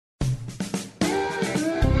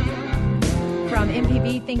from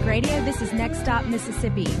MPB Think Radio. This is Next Stop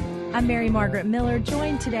Mississippi. I'm Mary Margaret Miller,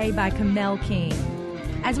 joined today by Kamel King.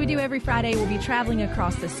 As we do every Friday, we'll be traveling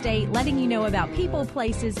across the state, letting you know about people,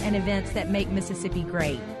 places, and events that make Mississippi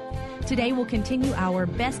great. Today, we'll continue our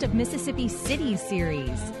Best of Mississippi Cities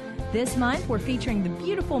series. This month, we're featuring the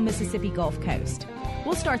beautiful Mississippi Gulf Coast.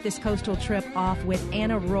 We'll start this coastal trip off with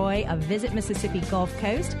Anna Roy of Visit Mississippi Gulf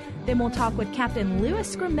Coast. Then we'll talk with Captain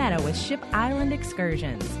Louis Scrimetta with Ship Island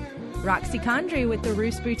Excursions. Roxy Condry with the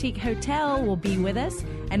Roost Boutique Hotel will be with us,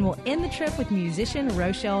 and we'll end the trip with musician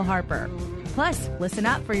Rochelle Harper. Plus, listen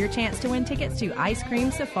up for your chance to win tickets to Ice Cream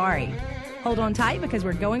Safari. Hold on tight because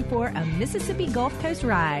we're going for a Mississippi Gulf Coast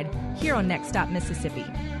ride here on Next Stop Mississippi.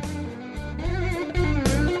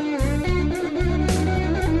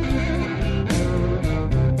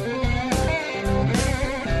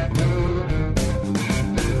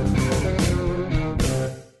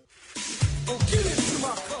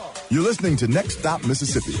 You're listening to Next Stop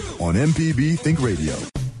Mississippi on MPB Think Radio.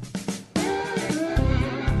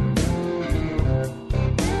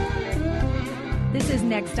 This is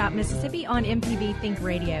Next Stop Mississippi on MPB Think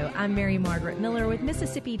Radio. I'm Mary Margaret Miller with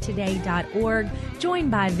MississippiToday.org, joined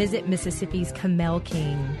by Visit Mississippi's Kamel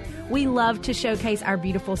King. We love to showcase our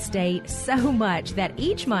beautiful state so much that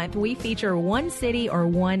each month we feature one city or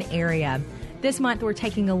one area. This month we're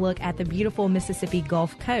taking a look at the beautiful Mississippi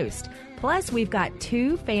Gulf Coast. Plus, we've got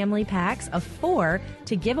 2 family packs of 4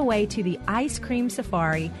 to give away to the Ice Cream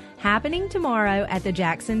Safari happening tomorrow at the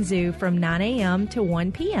Jackson Zoo from 9 a.m. to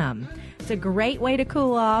 1 p.m. It's a great way to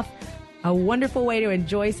cool off, a wonderful way to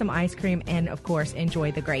enjoy some ice cream, and, of course,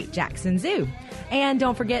 enjoy the great Jackson Zoo. And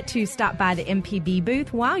don't forget to stop by the MPB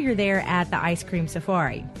booth while you're there at the Ice Cream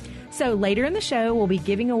Safari. So later in the show, we'll be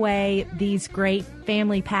giving away these great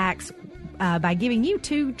family packs by giving you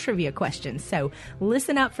 2 trivia questions. So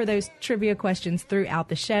listen up for those trivia questions throughout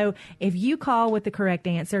the show. If you call with the correct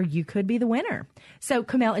answer, you could be the winner. So,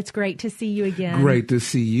 Kamel, it's great to see you again. Great to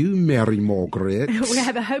see you, Mary Margaret.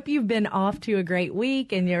 I hope you've been off to a great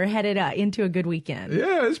week and you're headed into a good weekend.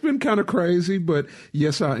 Yeah, it's been kind of crazy, but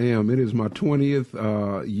yes, I am. It is my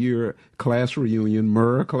 20th year class reunion,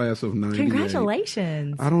 Murrah class of 98.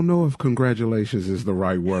 Congratulations. I don't know if congratulations is the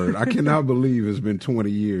right word. I cannot believe it's been 20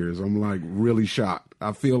 years. I'm like really shocked.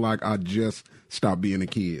 I feel like I just stopped being a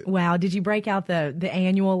kid. Wow. Did you break out the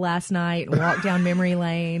annual last night and walk down memory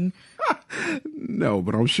lane? No,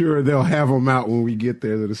 but I'm sure they'll have them out when we get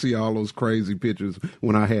there to see all those crazy pictures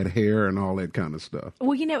when I had hair and all that kind of stuff.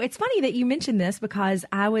 Well, you know, it's funny that you mentioned this because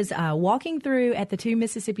I was walking through at the 2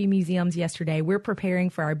 Mississippi museums yesterday. We're preparing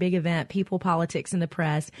for our big event, People, Politics, and the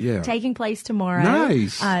Press, taking place tomorrow.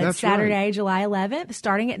 Nice. That's Saturday, right. July 11th,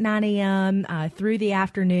 starting at 9 a.m. Through the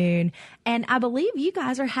afternoon. And I believe you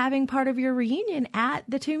guys are having part of your reunion at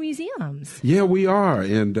the 2 museums. Yeah, we are.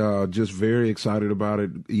 And just very excited about it,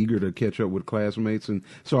 eager to catch up with classmates. And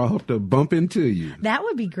so I hope to bump into you. That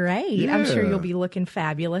would be great. Yeah. I'm sure you'll be looking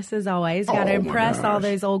fabulous as always. Got to impress all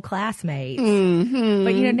those old classmates. Mm-hmm.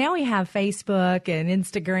 But, you know, now we have Facebook and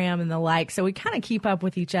Instagram and the like, so we kind of keep up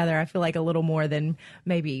with each other, I feel like, a little more than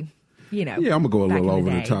maybe, you know. Yeah, I'm going to go a little over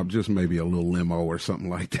the top, just maybe a little limo or something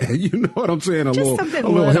like that. You know what I'm saying? A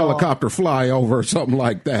little helicopter flyover or something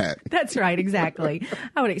like that. That's right, exactly.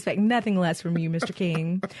 I would expect nothing less from you, Mr.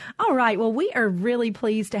 King. All right, well, we are really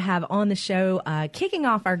pleased to have on the show, kicking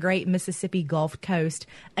off our great Mississippi Gulf Coast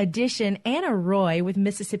edition, Anna Roy with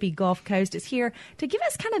Mississippi Gulf Coast is here to give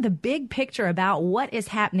us kind of the big picture about what is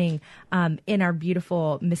happening in our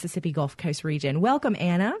beautiful Mississippi Gulf Coast region. Welcome,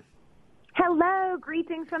 Anna. Hello,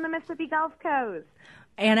 greetings from the Mississippi Gulf Coast.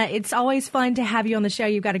 Anna, it's always fun to have you on the show.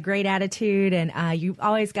 You've got a great attitude, and you've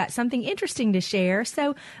always got something interesting to share.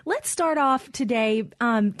 So let's start off today.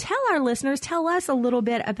 Tell us a little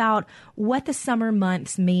bit about what the summer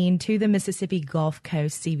months mean to the Mississippi Gulf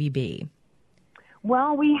Coast CVB.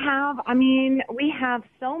 Well, we have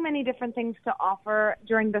so many different things to offer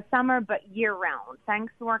during the summer, but year-round.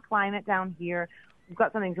 Thanks to our climate down here, we've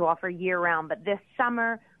got something to offer year-round. But this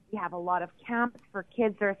summer, we have a lot of camps for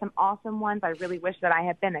kids. There are some awesome ones. I really wish that I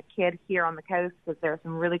had been a kid here on the coast because there are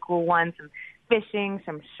some really cool ones, some fishing,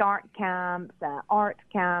 some shark camps, art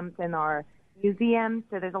camps in our museums.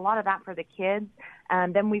 So there's a lot of that for the kids.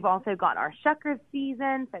 And then we've also got our Shuckers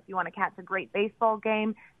season. So if you want to catch a great baseball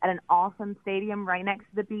game at an awesome stadium right next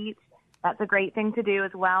to the beach, that's a great thing to do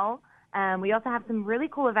as well. We also have some really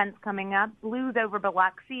cool events coming up. Blues over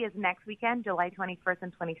Biloxi is next weekend, July 21st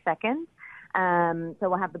and 22nd. So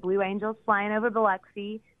we'll have the Blue Angels flying over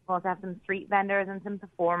Biloxi. We'll also have some street vendors and some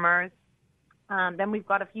performers. Then we've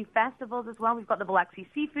got a few festivals as well. We've got the Biloxi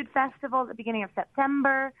Seafood Festival at the beginning of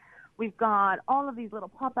September. We've got all of these little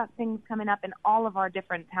pop-up things coming up in all of our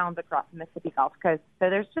different towns across the Mississippi Gulf Coast. So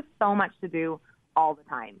there's just so much to do all the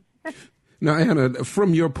time. Now, Anna,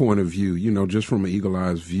 from your point of view, just from an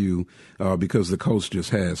eagle-eyed view, because the coast just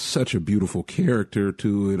has such a beautiful character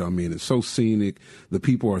to it. I mean, it's so scenic. The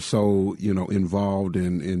people are so, involved,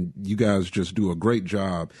 and you guys just do a great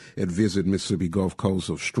job at Visit Mississippi Gulf Coast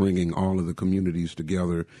of stringing all of the communities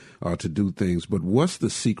together to do things. But what's the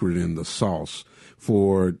secret in the sauce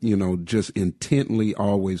for, just intently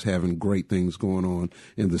always having great things going on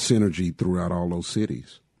and the synergy throughout all those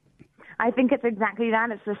cities? I think it's exactly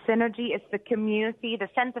that. It's the synergy. It's the community, the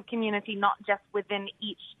sense of community, not just within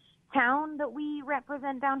each town that we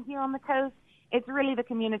represent down here on the coast. It's really the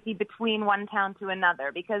community between one town to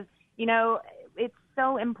another because, it's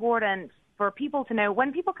so important for people to know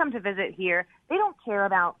when people come to visit here, they don't care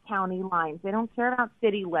about county lines. They don't care about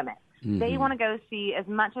city limits. Mm-hmm. They want to go see as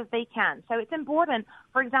much as they can. So it's important,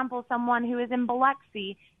 for example, someone who is in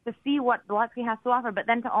Biloxi to see what Biloxi has to offer, but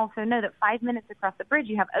then to also know that 5 minutes across the bridge,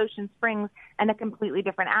 you have Ocean Springs and a completely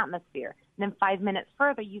different atmosphere. And then 5 minutes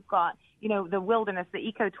further, you've got, the wilderness, the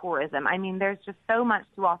ecotourism. I mean, there's just so much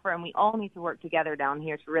to offer, and we all need to work together down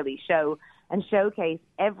here to really show and showcase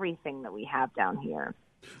everything that we have down here.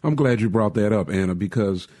 I'm glad you brought that up, Anna,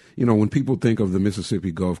 because, when people think of the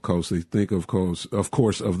Mississippi Gulf Coast, they think, of course,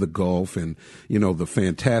 of the Gulf and, the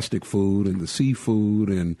fantastic food and the seafood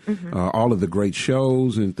and all of the great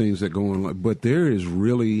shows and things that go on. But there is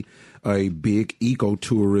really a big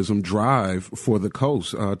ecotourism drive for the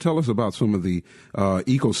coast. Tell us about some of the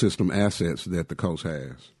ecosystem assets that the coast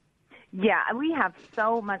has. Yeah, we have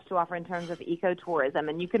so much to offer in terms of ecotourism,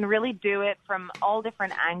 and you can really do it from all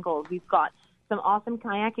different angles. We've got some awesome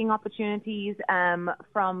kayaking opportunities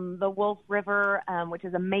from the Wolf River, which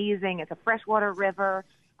is amazing. It's a freshwater river,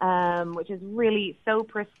 which is really so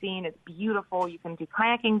pristine. It's beautiful. You can do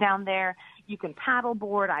kayaking down there. You can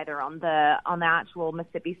paddleboard either on the actual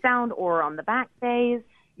Mississippi Sound or on the back bays.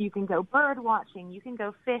 You can go bird watching. You can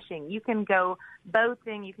go fishing. You can go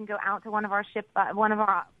boating. You can go out to one of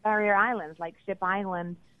our barrier islands like Ship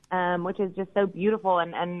Island, which is just so beautiful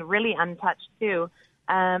and really untouched too.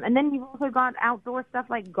 And then you've also got outdoor stuff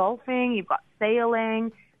like golfing. You've got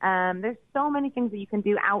sailing. There's so many things that you can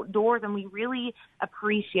do outdoors, and we really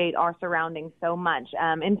appreciate our surroundings so much.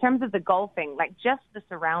 In terms of the golfing, like just the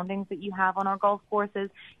surroundings that you have on our golf courses,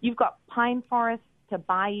 you've got pine forests to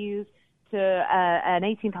bayous to an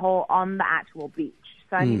 18th hole on the actual beach.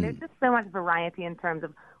 So, I mean, there's just so much variety in terms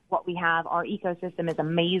of what we have. Our ecosystem is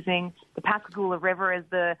amazing. The Pascagoula River is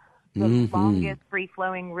the longest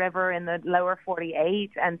free-flowing river in the lower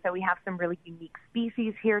 48, and so we have some really unique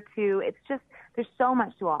species here, too. It's just, there's so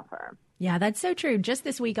much to offer. Yeah, that's so true. Just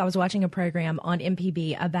this week, I was watching a program on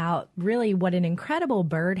MPB about really what an incredible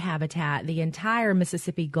bird habitat the entire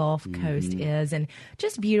Mississippi Gulf Coast is, and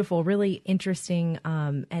just beautiful, really interesting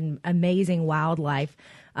and amazing wildlife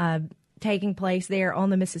taking place there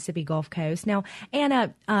on the Mississippi Gulf Coast. Now,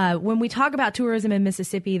 Anna, when we talk about tourism in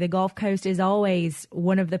Mississippi, the Gulf Coast is always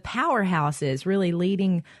one of the powerhouses, really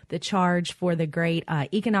leading the charge for the great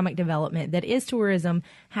economic development that is tourism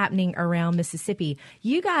happening around Mississippi.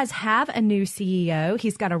 You guys have a new CEO.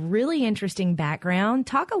 He's got a really interesting background.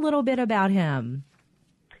 Talk a little bit about him.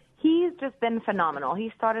 He's just been phenomenal.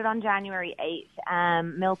 He started on January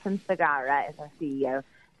 8th. Milton Segarra is our CEO.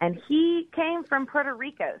 And he came from Puerto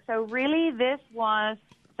Rico. So really this was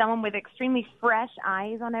someone with extremely fresh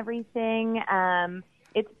eyes on everything.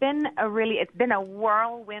 It's been a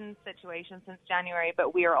whirlwind situation since January,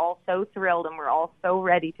 but we are all so thrilled and we're all so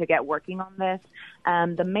ready to get working on this.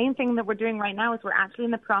 The main thing that we're doing right now is we're actually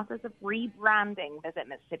in the process of rebranding Visit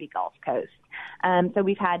Mississippi Gulf Coast. So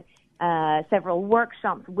we've had several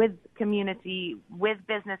workshops with community, with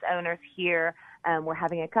business owners here. We're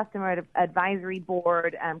having a customer advisory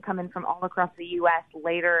board coming from all across the U.S.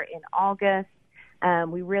 later in August.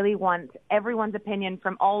 We really want everyone's opinion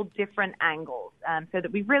from all different angles so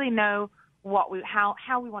that we really know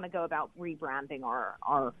how we want to go about rebranding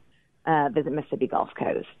our Visit Mississippi Gulf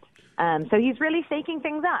Coast. So he's really shaking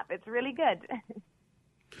things up. It's really good.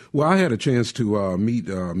 Well, I had a chance to meet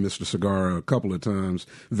Mr. Segarra a couple of times,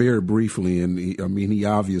 very briefly, and he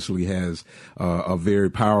obviously has a very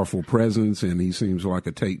powerful presence, and he seems like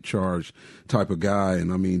a take charge type of guy.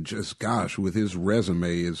 And I mean, just gosh, with his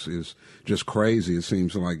resume is just crazy. It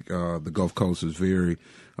seems like the Gulf Coast is very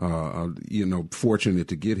fortunate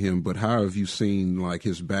to get him. But how have you seen like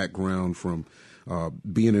his background from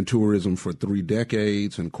being in tourism for 3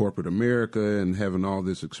 decades in corporate America and having all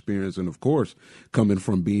this experience, and of course coming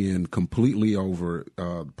from being completely over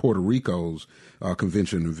Puerto Rico's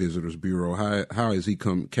Convention and Visitors Bureau? How has he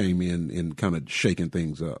came in and kind of shaking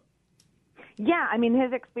things up? Yeah, I mean,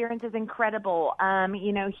 his experience is incredible.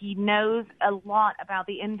 He knows a lot about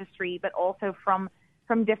the industry, but also from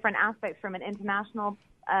different aspects, from an international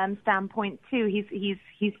standpoint too.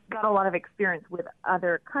 He's got a lot of experience with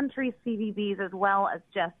other countries' CVBs as well as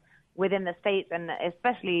just within the States, and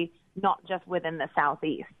especially not just within the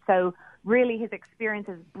Southeast. So really, his experience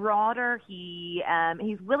is broader.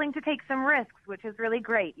 He's willing to take some risks, which is really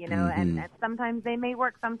great. And sometimes they may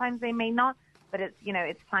work, sometimes they may not. But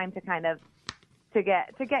it's time to kind of to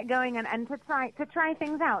get going and to try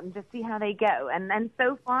things out and just see how they go. And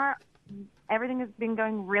so far, everything has been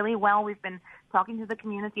going really well. We've been talking to the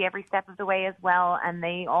community every step of the way as well, and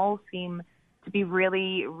they all seem to be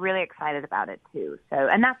really, really excited about it too. So,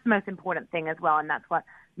 and that's the most important thing as well, and that's what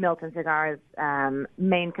Milton Cigar's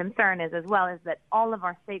main concern is as well, is that all of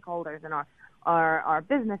our stakeholders and our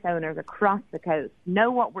business owners across the coast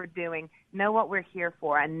know what we're doing, know what we're here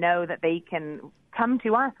for, and know that they can come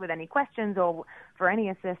to us with any questions or for any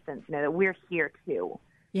assistance, that we're here too.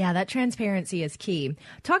 Yeah, that transparency is key.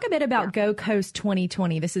 Talk a bit about Go Coast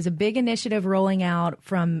 2020. This is a big initiative rolling out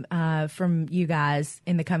from you guys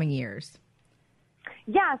in the coming years.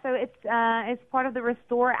 Yeah, so it's part of the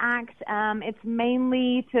Restore Act. It's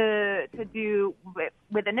mainly to do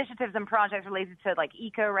with initiatives and projects related to like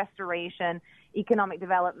eco-restoration, economic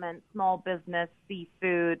development, small business,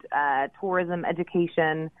 seafood, tourism,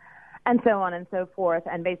 education, and so on and so forth.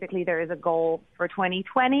 And basically there is a goal for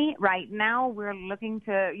 2020. Right now we're looking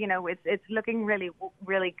to, it's looking really,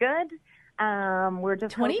 really good. We're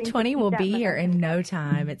just 2020 will be here in no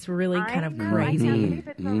time. It's really kind of crazy. I can't believe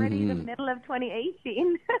it's already the middle of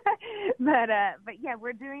 2018. but yeah,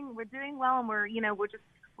 we're doing well, and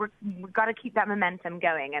we've got to keep that momentum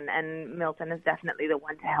going, and Milton is definitely the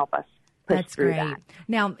one to help us. That's great.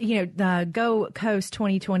 Now, the Go Coast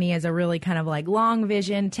 2020 is a really kind of like long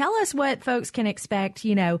vision. Tell us what folks can expect,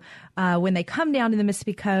 when they come down to the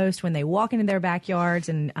Mississippi coast, when they walk into their backyards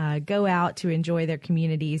and go out to enjoy their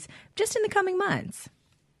communities just in the coming months.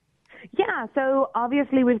 Yeah, so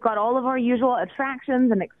obviously we've got all of our usual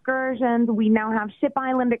attractions and excursions. We now have Ship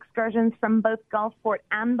Island excursions from both Gulfport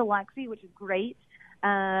and Biloxi, which is great.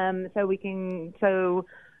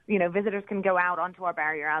 Visitors can go out onto our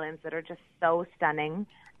barrier islands that are just so stunning.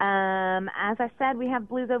 As I said, we have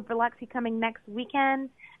Blues Over Biloxi coming next weekend.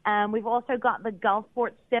 We've also got the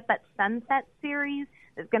Gulfport Sip at Sunset series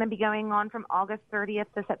that's going to be going on from August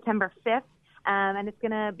 30th to September 5th. And it's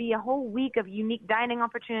going to be a whole week of unique dining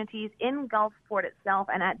opportunities in Gulfport itself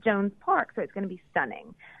and at Jones Park. So it's going to be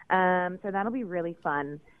stunning. So that'll be really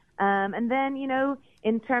fun. And then,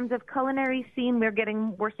 in terms of culinary scene,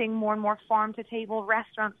 we're seeing more and more farm-to-table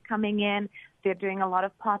restaurants coming in. They're doing a lot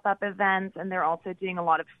of pop-up events, and they're also doing a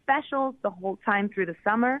lot of specials the whole time through the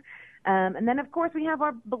summer. And then, of course, we have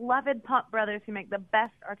our beloved Pop Brothers who make the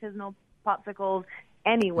best artisanal popsicles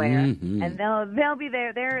anywhere, and they'll be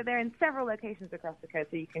there. They're in several locations across the coast,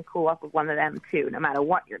 so you can cool off with one of them too, no matter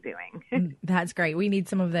what you're doing. That's great. We need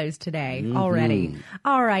some of those today already.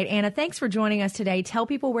 All right, Anna, thanks for joining us today. Tell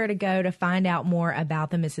people where to go to find out more about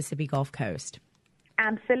the Mississippi Gulf Coast.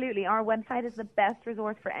 Absolutely. Our website is the best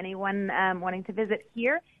resource for anyone wanting to visit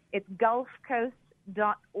here. It's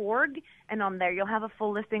gulfcoast.org, and on there you'll have a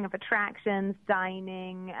full listing of attractions,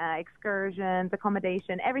 dining, excursions,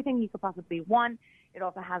 accommodation, everything you could possibly want. It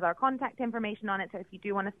also has our contact information on it, so if you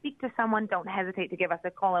do want to speak to someone, don't hesitate to give us a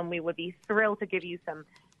call, and we would be thrilled to give you some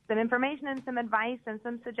information and some advice and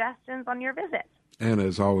some suggestions on your visit. Anna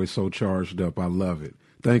is always so charged up. I love it.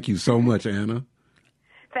 Thank you so much, Anna.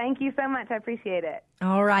 Thank you so much. I appreciate it.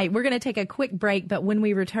 All right. We're going to take a quick break, but when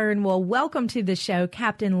we return, we'll welcome to the show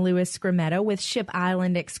Captain Louis Scrimetta with Ship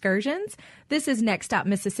Island Excursions. This is Next Stop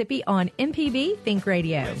Mississippi on MPB Think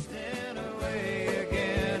Radio.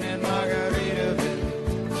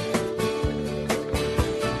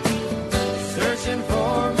 Searching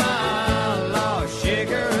for my lost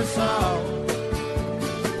sugar salt.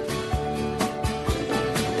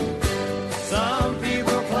 Some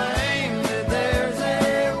people claim that there's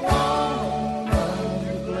a woman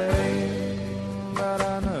to blame, but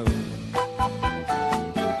I know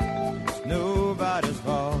it's nobody's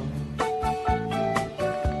fault.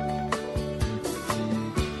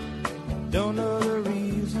 Don't know the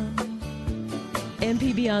reason.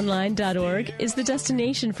 MPBOnline.org is the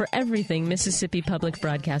destination for everything Mississippi Public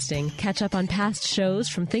Broadcasting. Catch up on past shows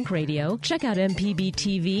from Think Radio, check out MPB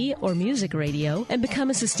TV or Music Radio, and become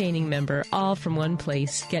a sustaining member, all from one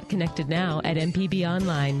place. Get connected now at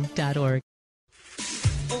MPBOnline.org.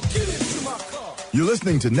 You're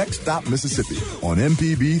listening to Next Stop Mississippi on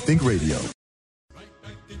MPB Think Radio. Right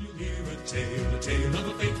back then you'll hear a tale of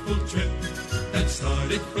a fateful trip that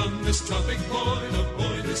started from this tropic point, a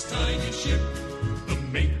boy this tiny ship. The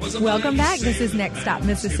mate was a Welcome mighty back. This is Next Stop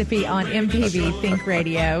Mississippi on MPB Think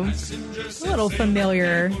Radio. A little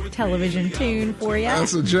familiar television tune for you.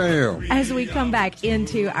 That's a jam. As we come back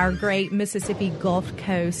into our great Mississippi Gulf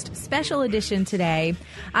Coast special edition today,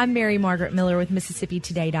 I'm Mary Margaret Miller with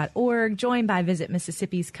MississippiToday.org, joined by Visit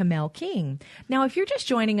Mississippi's Kamel King. Now, if you're just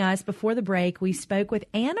joining us before the break, we spoke with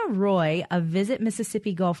Anna Roy of Visit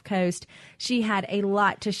Mississippi Gulf Coast. She had a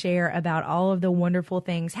lot to share about all of the wonderful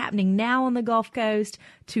things happening now on the Gulf Coast,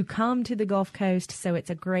 to come to the Gulf Coast, so it's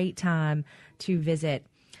a great time to visit.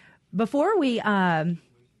 Before we, as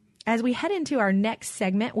we head into our next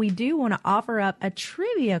segment, we do want to offer up a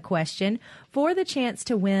trivia question for the chance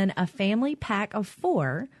to win a family pack of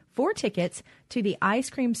four tickets to the ice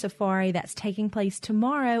cream safari that's taking place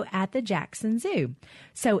tomorrow at the Jackson Zoo.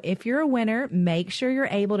 So if you're a winner, make sure you're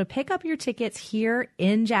able to pick up your tickets here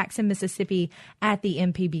in Jackson, Mississippi at the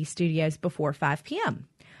MPB studios before 5 p.m.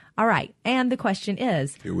 All right. And the question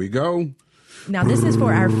is, Here we go. now, this is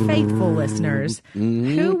for our faithful listeners.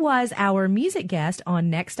 Who was our music guest on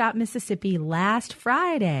Next Stop Mississippi last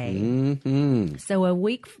Friday? So a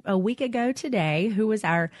week ago today, who was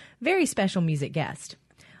our very special music guest?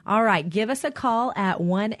 All right, give us a call at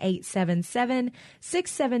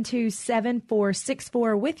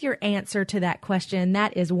 1-877-672-7464 with your answer to that question.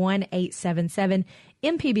 That is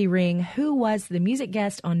 1-877-MPB Ring. Who was the music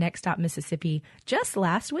guest on Next Stop Mississippi just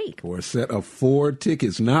last week? For a set of 4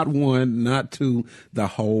 tickets, not 1, not 2, the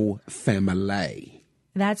whole family.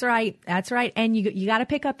 That's right. That's right. And you got to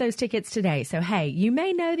pick up those tickets today. So, hey, you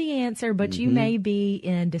may know the answer, but you may be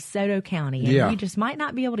in DeSoto County, and you just might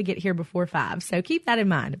not be able to get here before 5. So keep that in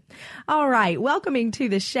mind. All right. Welcoming to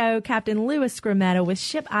the show, Captain Louis Scrimetta with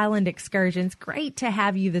Ship Island Excursions. Great to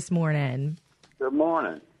have you this morning. Good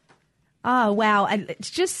morning. Oh, wow.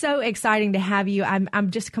 It's just so exciting to have you.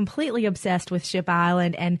 I'm just completely obsessed with Ship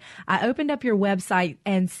Island. And I opened up your website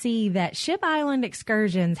and see that Ship Island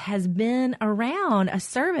Excursions has been around a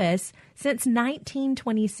service since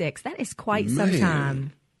 1926. That is quite some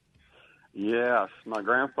time. Yes, my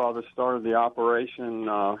grandfather started the operation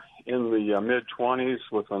in the mid-20s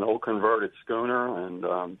with an old converted schooner,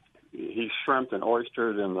 and he shrimped and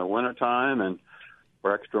oystered in the wintertime, and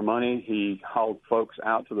for extra money, he hauled folks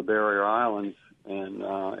out to the barrier islands, and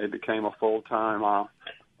it became a full-time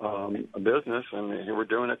business, and we're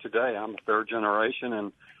doing it today. I'm a third generation,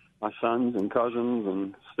 and my sons and cousins,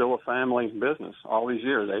 and still a family business all these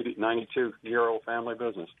years, 92-year-old family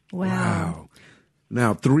business. Wow.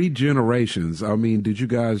 Now, 3 generations. I mean, did you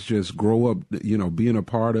guys just grow up, being a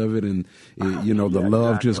part of it, and, the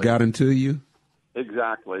love just got into you?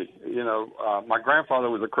 Exactly. My grandfather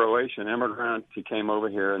was a Croatian immigrant. He came over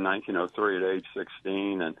here in 1903 at age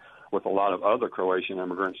 16, and with a lot of other Croatian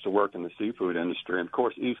immigrants to work in the seafood industry. And of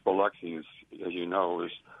course, East Biloxi, as you know,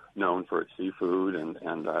 is known for its seafood. And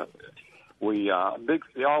we all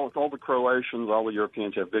the Croatians, all the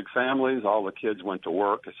Europeans have big families. All the kids went to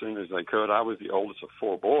work as soon as they could. I was the oldest of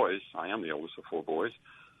 4 boys. I am the oldest of 4 boys,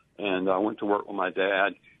 and I went to work with my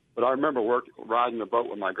dad. But I remember riding the boat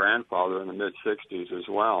with my grandfather in the mid-'60s as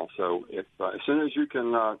well. So as soon as you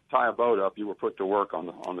can tie a boat up, you were put to work on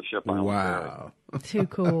the Ship Island. Wow. Too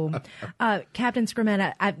cool. Captain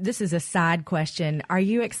Scrimetta, this is a side question. Are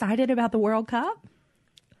you excited about the World Cup?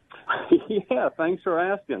 Yeah, thanks for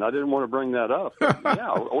asking. I didn't want to bring that up.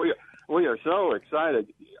 Yeah, we are so excited.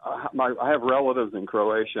 I have relatives in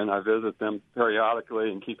Croatia, and I visit them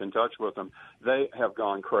periodically and keep in touch with them. They have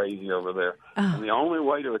gone crazy over there. Oh. And the only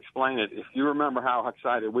way to explain it, if you remember how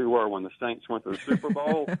excited we were when the Saints went to the Super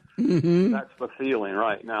Bowl, that's the feeling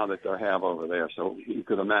right now that they have over there. So you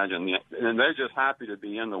could imagine. And they're just happy to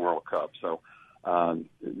be in the World Cup. So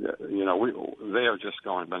they are just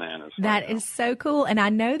going bananas. That is so cool. And I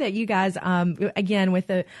know that you guys, again, with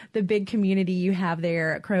the big community you have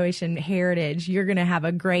there, Croatian Heritage, you're going to have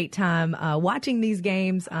a great time watching these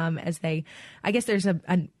games as I guess there's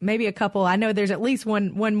maybe a couple. I know there's at least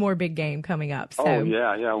one more big game coming up. So. Oh,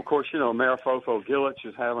 yeah. Of course, Mayor Fofo Gilic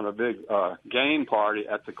is having a big game party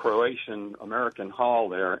at the Croatian American Hall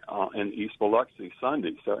there in East Biloxi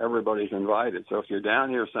Sunday. So everybody's invited. So if you're down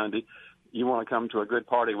here Sunday, you want to come to a good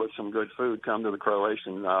party with some good food, come to the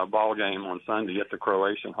Croatian ball game on Sunday at the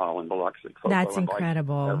Croatian Hall in Biloxi. That's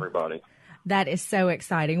incredible. Everybody. That is so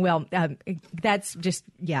exciting. Well, that's just,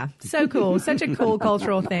 so cool. Such a cool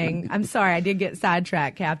cultural thing. I'm sorry, I did get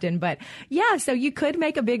sidetracked, Captain. But, so you could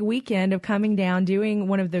make a big weekend of coming down, doing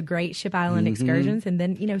one of the great Ship Island excursions, and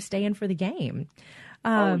then, staying for the game.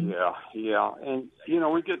 Yeah. And,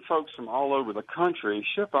 we get folks from all over the country.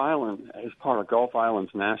 Ship Island is part of Gulf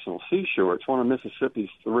Islands National Seashore. It's one of Mississippi's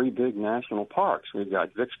 3 big national parks. We've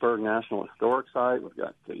got Vicksburg National Historic Site. We've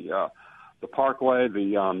got the Parkway,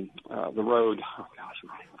 the road. Oh, gosh,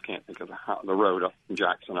 I can't think of the road up from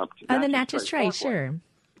Jackson up to the Natchez Trace, sure.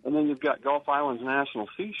 And then you've got Gulf Islands National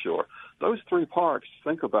Seashore. Those 3 parks,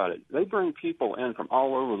 think about it, they bring people in from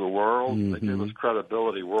all over the world. They give us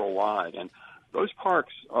credibility worldwide. And those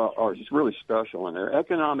parks are just really special, and they're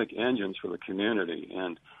economic engines for the community.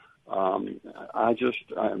 And as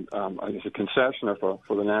a concessionaire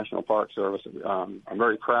for the National Park Service, I'm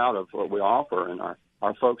very proud of what we offer, and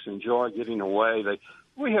our folks enjoy getting away.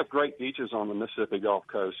 We have great beaches on the Mississippi Gulf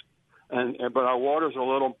Coast. But our water's a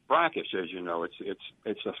little brackish, as you know.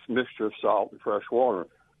 It's a mixture of salt and fresh water,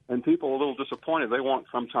 and people are a little disappointed. They want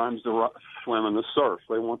sometimes to swim in the surf.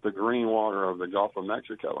 They want the green water of the Gulf of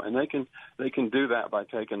Mexico, and they can do that by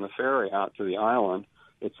taking the ferry out to the island.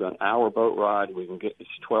 It's an hour boat ride. It's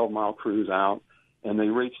a 12-mile cruise out, and they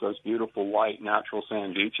reach those beautiful white natural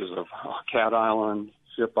sand beaches of Cat Island,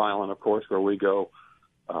 Ship Island, of course, where we go,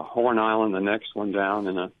 Horn Island, the next one down,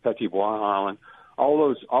 and Petit Bois Island. All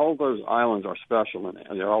those islands are special,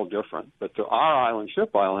 and they're all different. But our island,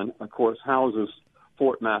 Ship Island, of course, houses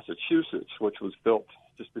Fort Massachusetts, which was built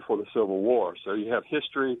just before the Civil War. So you have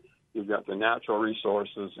history, you've got the natural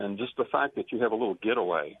resources, and just the fact that you have a little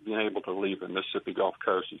getaway, being able to leave the Mississippi Gulf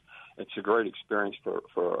Coast, it's a great experience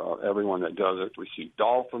for everyone that does it. We see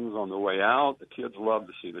dolphins on the way out. The kids love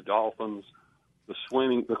to see the dolphins. The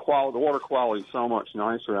swimming, the water quality is so much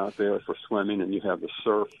nicer out there for swimming, and you have the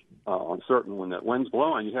surf on certain when that wind's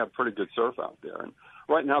blowing, you have pretty good surf out there. And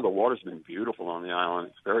right now the water's been beautiful on the island.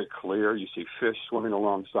 It's very clear. You see fish swimming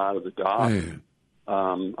alongside of the dock.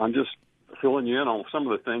 I'm just filling you in on some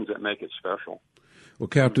of the things that make it special. Well,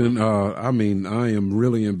 Captain, I am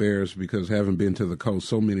really embarrassed because having been to the coast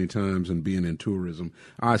so many times and being in tourism,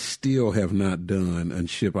 I still have not done a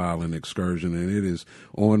Ship Island excursion, and it is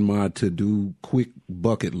on my to-do quick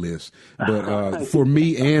bucket list. But for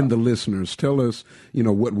me and the listeners, tell us,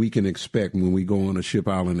 what we can expect when we go on a Ship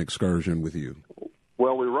Island excursion with you.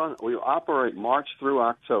 Well, we operate March through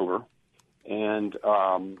October. And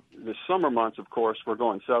the summer months, of course, we're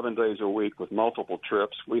going 7 days a week with multiple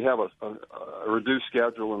trips. We have a reduced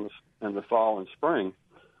schedule in the fall and spring,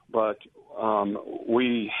 but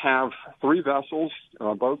we have 3 vessels.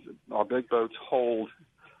 Both our big boats hold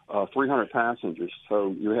 300 passengers.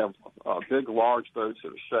 So you have big, large boats that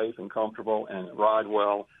are safe and comfortable and ride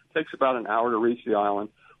well. It takes about an hour to reach the island.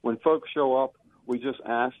 When folks show up, we just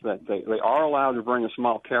ask that they are allowed to bring a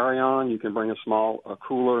small carry-on. You can bring a small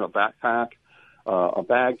cooler, a backpack. A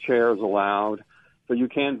bag chair is allowed. So you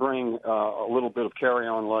can bring a little bit of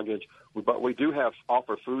carry-on luggage. But we do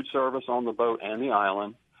offer food service on the boat and the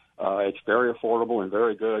island. It's very affordable and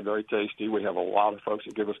very good, very tasty. We have a lot of folks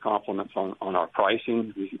that give us compliments on our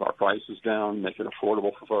pricing. We keep our prices down, make it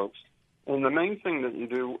affordable for folks. And the main thing that you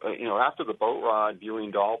do, after the boat ride, viewing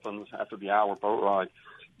dolphins, after the hour boat ride,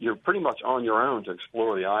 you're pretty much on your own to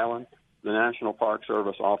explore the island. The National Park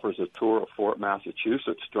Service offers a tour of Fort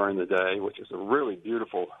Massachusetts during the day, which is a really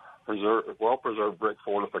beautiful, well-preserved brick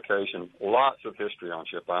fortification. Lots of history on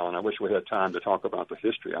Ship Island. I wish we had time to talk about the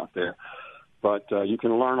history out there. But you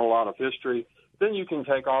can learn a lot of history. Then you can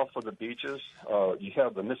take off for the beaches. You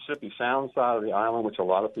have the Mississippi Sound side of the island, which a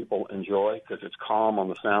lot of people enjoy because it's calm on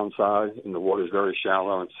the Sound side and the water is very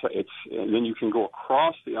shallow. And then you can go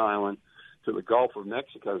across the island to the Gulf of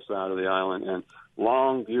Mexico side of the island, and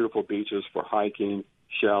long, beautiful beaches for hiking,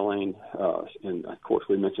 shelling, and, of course,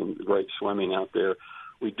 we mentioned great swimming out there.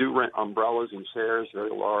 We do rent umbrellas and chairs, very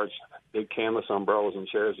large, big canvas umbrellas and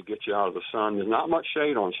chairs to get you out of the sun. There's not much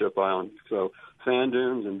shade on Ship Island, so sand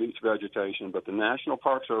dunes and beach vegetation, but the National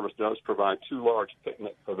Park Service does provide 2 large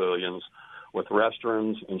picnic pavilions with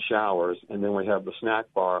restrooms and showers, and then we have the snack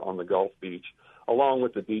bar on the Gulf Beach, along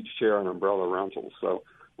with the beach chair and umbrella rentals. So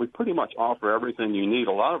we pretty much offer everything you need.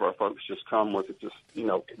 A lot of our folks just come with it,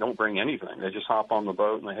 don't bring anything. They just hop on the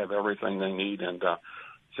boat and they have everything they need, and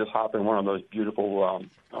just hop in one of those beautiful, one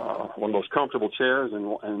of those comfortable chairs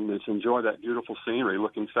and just enjoy that beautiful scenery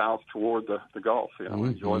looking south toward the Gulf.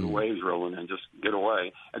 Enjoy the waves rolling and just get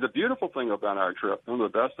away. And the beautiful thing about our trip, one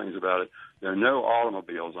of the best things about it, there are no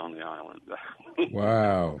automobiles on the island.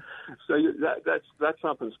 Wow. So that's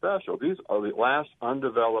something special. These are the last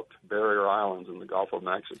undeveloped barrier islands in the Gulf of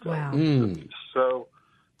Mexico. Wow.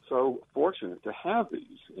 So fortunate to have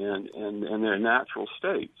these in their natural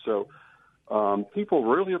state. So people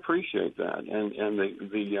really appreciate that, and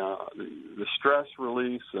the stress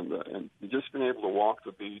release and just being able to walk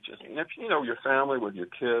the beach. And if your family with your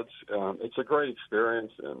kids, it's a great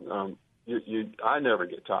experience. And I never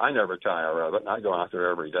get tired. I never tire of it. And I go out there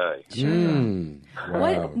every day.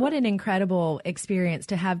 Wow. What an incredible experience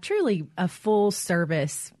to have truly a full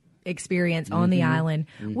service experience on the island,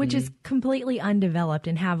 which is completely undeveloped,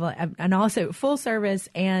 and have and also full service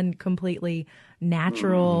and completely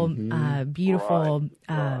natural, beautiful.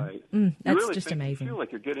 Right. That's really just amazing. You feel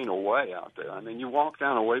like you're getting away out there. I mean, you walk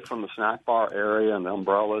down away from the snack bar area and the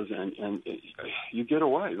umbrellas, and you get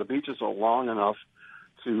away. The beaches are long enough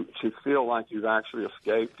to feel like you've actually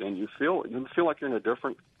escaped, and you feel like you're in a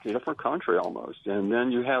different country almost. And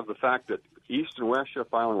then you have the fact that East and West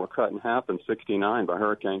Ship Island were cut in half in '69 by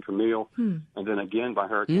Hurricane Camille, and then again by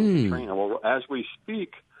Hurricane Katrina. Well, as we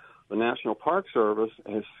speak, the National Park Service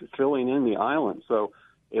is filling in the island, so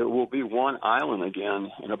it will be one island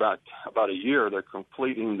again in about a year. They're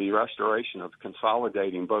completing the restoration of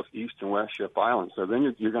consolidating both East and West Ship Island. So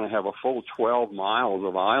then you're going to have a full 12 miles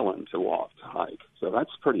of island to walk, to hike. So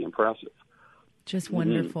that's pretty impressive. Just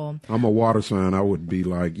wonderful. I'm a water sign. I would be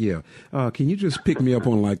like, can you just pick me up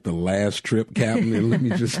on like the last trip, Captain, and let me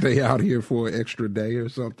just stay out here for an extra day or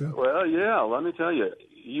something? Well, yeah, let me tell you.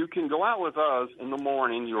 You can go out with us in the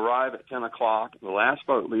morning. You arrive at 10 o'clock. The last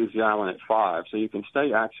boat leaves the island at 5, so you can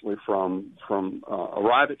stay actually from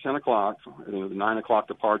arrive at 10 o'clock, the 9 o'clock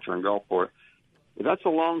departure in Gulfport. That's a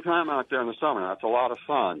long time out there in the summer. That's a lot of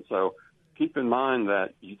sun. So keep in mind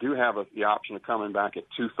that you do have the option of coming back at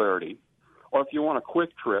 2:30. Or if you want a quick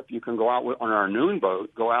trip, you can go out on our noon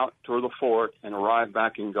boat, go out to the fort, and arrive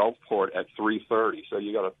back in Gulfport at 3:30. So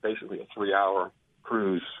you got basically a 3-hour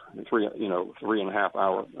cruise, 3.5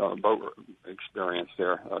 hour boat experience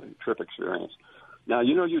there, trip experience. Now,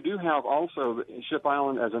 you do have also Ship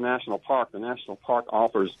Island as a national park. The national park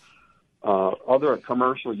offers other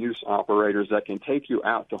commercial use operators that can take you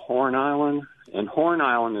out to Horn Island. And Horn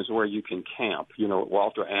Island is where you can camp.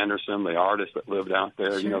 Walter Anderson, the artist that lived out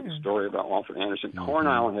there, you know the story about Walter Anderson. Horn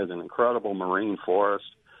Island has an incredible marine forest,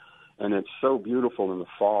 and it's so beautiful in the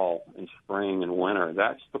fall and spring and winter.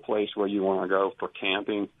 That's the place where you want to go for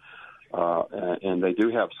camping. And they do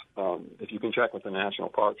have, if you can check with the National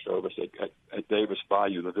Park Service at Davis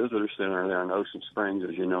Bayou, the visitor center there in Ocean Springs,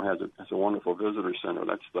 as you know, has a wonderful visitor center.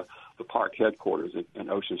 That's the park headquarters in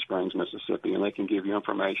Ocean Springs, Mississippi, and they can give you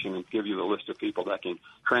information and give you the list of people that can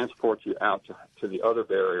transport you out to the other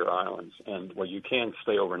barrier islands. And you can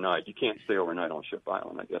stay overnight. You can't stay overnight on Ship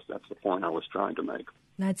Island. I guess that's the point I was trying to make.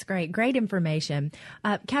 That's great. Great information.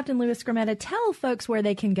 Captain Louis Skrmetta, tell folks where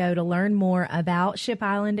they can go to learn more about Ship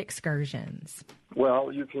Island excursions.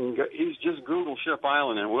 Well, you can just Google Ship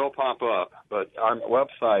Island and it will pop up. But our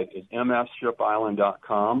website is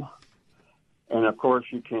msshipisland.com. And, of course,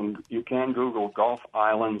 you can Google Gulf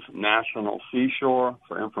Islands National Seashore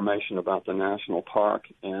for information about the national park.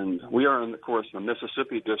 And we are in, of course, the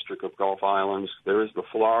Mississippi district of Gulf Islands. There is the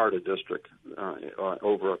Florida district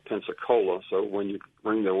over at Pensacola. So when you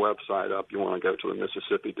bring their website up, you want to go to the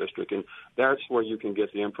Mississippi district. And that's where you can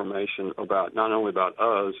get the information about not only about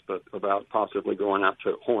us, but about possibly going out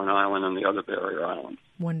to Horn Island and the other barrier islands.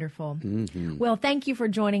 Wonderful. Mm-hmm. Well, thank you for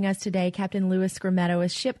joining us today, Captain Louis Skrmetta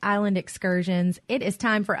with Ship Island Excursions. It is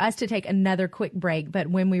time for us to take another quick break, but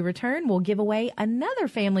when we return, we'll give away another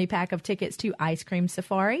family pack of tickets to Ice Cream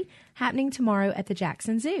Safari, happening tomorrow at the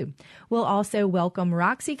Jackson Zoo. We'll also welcome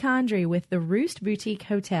Roxy Condry with the Roost Boutique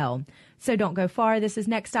Hotel. So don't go far. This is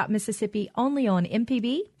Next Stop Mississippi, only on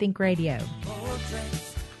MPB Think Radio.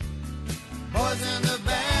 Boys in the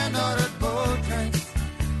band ordered boat drinks.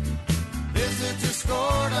 Visitors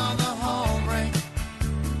scored on the home rink.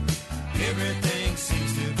 Everything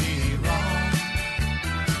seems to be wrong.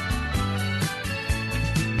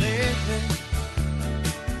 Lately,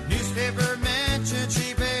 newspaper mentioned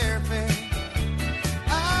cheap airfare.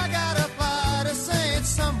 I gotta fly to St.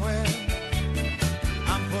 somewhere.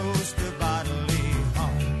 I'm close to bodily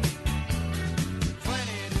harm. 20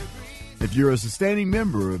 degrees. If you're a sustaining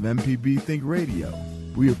member of MPB Think Radio,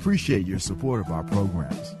 we appreciate your support of our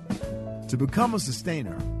programs. To become a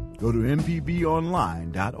sustainer, go to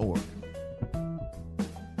mpbonline.org.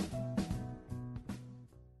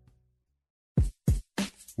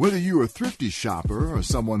 Whether you're a thrifty shopper or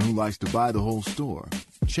someone who likes to buy the whole store,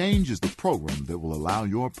 Change is the program that will allow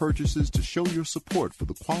your purchases to show your support for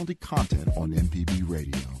the quality content on MPB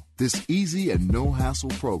Radio. This easy and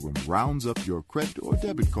no-hassle program rounds up your credit or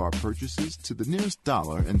debit card purchases to the nearest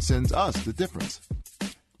dollar and sends us the difference.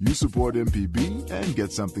 You support MPB and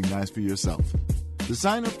get something nice for yourself. To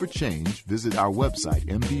sign up for Change, visit our website,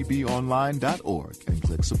 mpbonline.org, and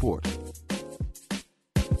click Support.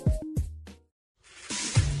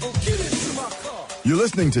 You're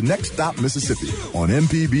listening to Next Stop Mississippi on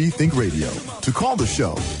MPB Think Radio. To call the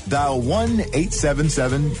show, dial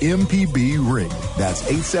 1-877-MPB-RING. That's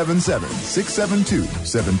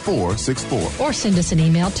 877-672-7464. Or send us an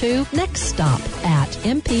email to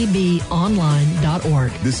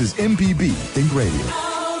nextstop@mpbonline.org. This is MPB Think Radio.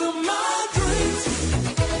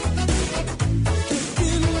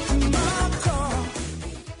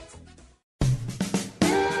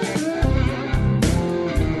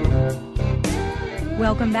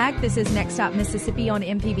 Welcome back. This is Next Stop Mississippi on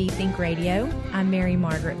MPB Think Radio. I'm Mary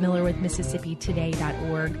Margaret Miller with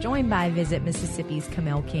MississippiToday.org, joined by Visit Mississippi's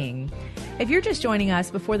Kamel King. If you're just joining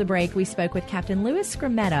us, before the break, we spoke with Captain Louis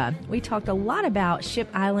Skrmetta. We talked a lot about Ship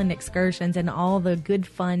Island excursions and all the good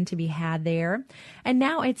fun to be had there. And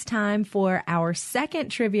now it's time for our second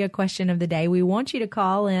trivia question of the day. We want you to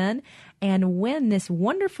call in and win this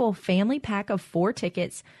wonderful family pack of 4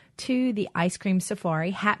 tickets to the ice cream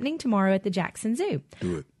safari happening tomorrow at the Jackson Zoo.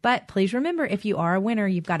 Do it. But please remember, if you are a winner,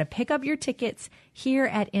 you've got to pick up your tickets here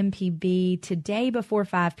at MPB today before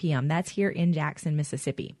 5 p.m. That's here in Jackson,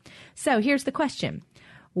 Mississippi. So here's the question.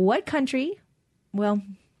 What country,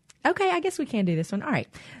 okay, I guess we can do this one. All right.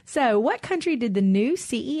 So what country did the new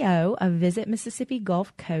CEO of Visit Mississippi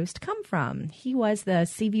Gulf Coast come from? He was the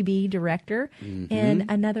CVB director in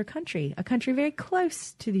another country, a country very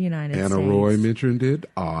close to the United States. Anna Roy mentioned it.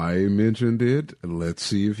 I mentioned it. Let's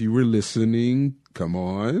see if you were listening. Come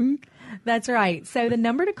on. That's right. So the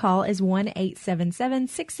number to call is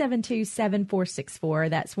 1-877-672-7464.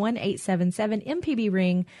 That's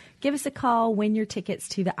 1-877-MPB-RING. Give us a call. Win your tickets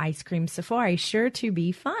to the ice cream safari. Sure to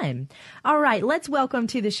be fun. All right. Let's welcome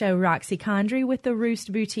to the show Roxy Condry with the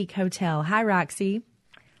Roost Boutique Hotel. Hi, Roxy.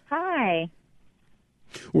 Hi.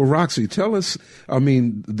 Well, Roxy, tell us,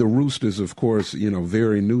 the Roost is, of course,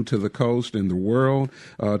 very new to the coast and the world.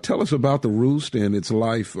 Tell us about the Roost and its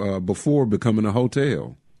life before becoming a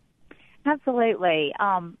hotel. Absolutely.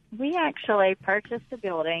 We actually purchased the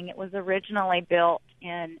building. It was originally built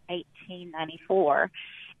in 1894,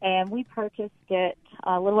 and we purchased it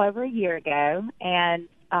a little over a year ago and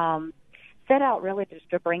set out really just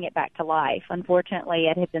to bring it back to life. Unfortunately,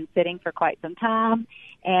 it had been sitting for quite some time,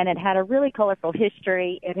 and it had a really colorful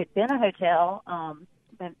history. It had been a hotel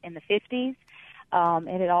in the 50s.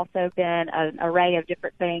 It had also been an array of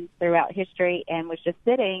different things throughout history and was just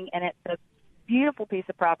sitting, and it's a beautiful piece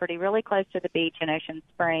of property, really close to the beach in Ocean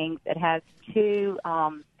Springs. It has 2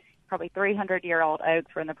 probably 300-year-old oaks.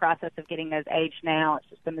 We're in the process of getting those aged now. It's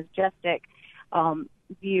just a majestic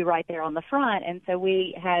view right there on the front. And so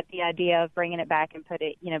we had the idea of bringing it back and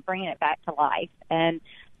bringing it back to life. And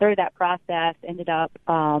through that process, ended up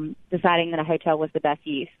deciding that a hotel was the best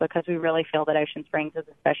use because we really feel that Ocean Springs is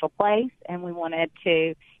a special place, and we wanted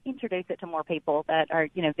to introduce it to more people that are,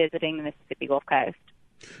 visiting the Mississippi Gulf Coast.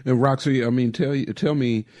 And Roxy, tell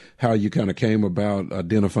me how you kind of came about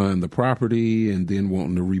identifying the property and then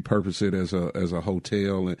wanting to repurpose it as a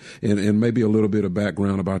hotel, and maybe a little bit of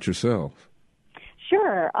background about yourself.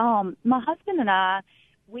 Sure. My husband and I,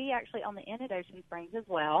 we actually own the Inn at Ocean Springs as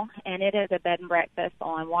well, and it is a bed and breakfast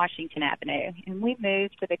on Washington Avenue. And we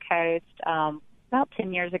moved to the coast about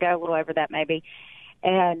 10 years ago, a little over that maybe,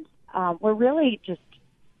 and we're really just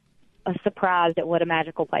surprised at what a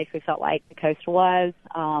magical place we felt like the coast was.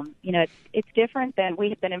 It's different than we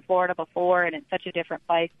had been in Florida before, and it's such a different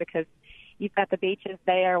place because you've got the beaches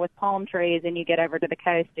there with palm trees, and you get over to the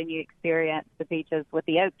coast and you experience the beaches with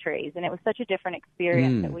the oak trees. And it was such a different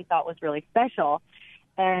experience that we thought was really special.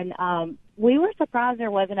 And we were surprised there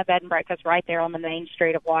wasn't a bed and breakfast right there on the main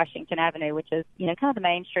street of Washington Avenue, which is, kind of the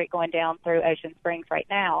main street going down through Ocean Springs right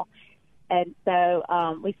now. And so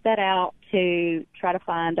we set out to try to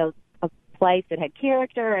find a place that had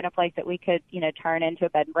character and a place that we could, turn into a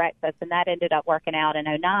bed and breakfast. And that ended up working out in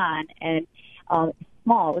 2009. And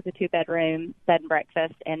small, it was a 2-bedroom bed and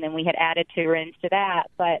breakfast. And then we had added 2 rooms to that.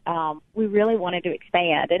 But we really wanted to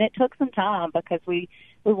expand. And it took some time because we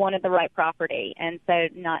wanted the right property. And so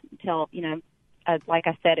not until, like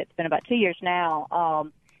I said, it's been about 2 years now,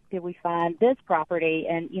 did we find this property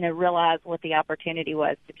and, realize what the opportunity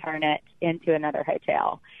was to turn it into another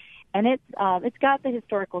hotel. And it's got the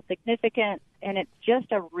historical significance, and it's just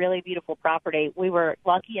a really beautiful property. We were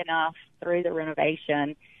lucky enough through the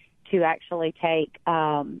renovation to actually take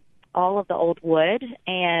all of the old wood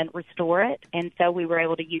and restore it. And so we were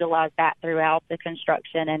able to utilize that throughout the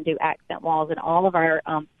construction and do accent walls in all of our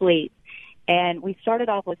suites. And we started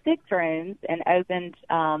off with 6 rooms and opened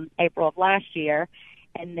April of last year.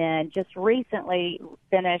 And then just recently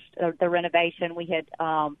finished the renovation. We had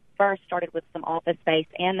first started with some office space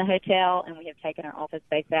in the hotel, and we have taken our office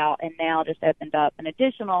space out and now just opened up an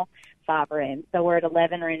additional 5 rooms. So we're at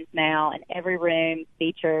 11 rooms now, and every room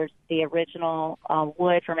features the original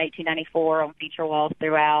wood from 1894 on feature walls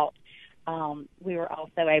throughout. We were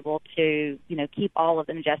also able to, keep all of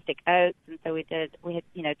the majestic oaks, and so we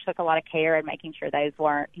took a lot of care in making sure those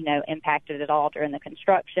weren't, impacted at all during the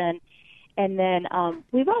construction. And then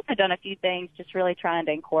we've also done a few things just really trying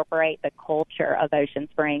to incorporate the culture of Ocean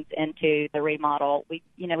Springs into the remodel. We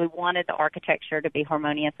wanted the architecture to be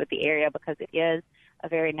harmonious with the area because it is a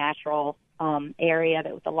very natural area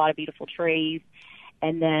with a lot of beautiful trees.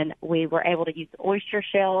 And then we were able to use the oyster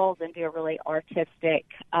shells and do a really artistic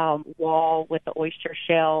wall with the oyster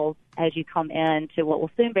shells as you come into what will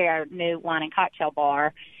soon be our new wine and cocktail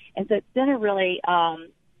bar. And so it's been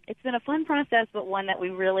it's been a fun process, but one that we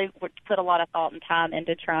really would put a lot of thought and time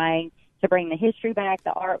into trying to bring the history back,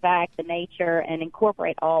 the art back, the nature, and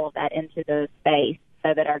incorporate all of that into the space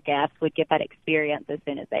so that our guests would get that experience as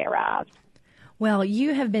soon as they arrived. Well,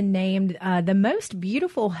 you have been named the most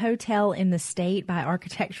beautiful hotel in the state by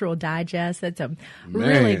Architectural Digest. That's a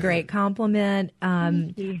really great compliment.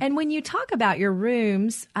 And when you talk about your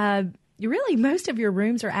rooms, most of your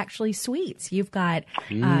rooms are actually suites. You've got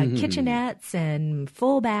kitchenettes and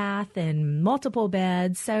full bath and multiple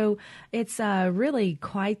beds. So it's really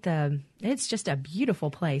it's just a beautiful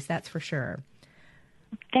place, that's for sure.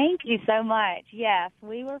 Thank you so much. Yes,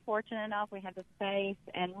 we were fortunate enough. We had the space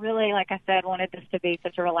and really, like I said, wanted this to be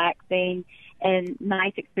such a relaxing and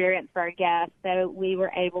nice experience for our guests. So we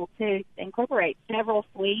were able to incorporate several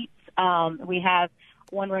suites. We have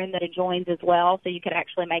one room that adjoins as well, so you could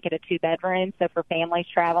actually make it a 2-bedroom. So for families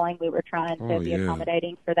traveling, we were trying to be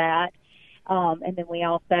accommodating for that. And then we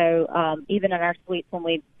also, even in our suites, when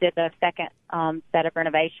we did the second set of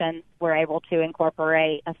renovations, we're able to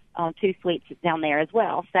incorporate 2 suites down there as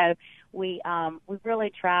well. So we've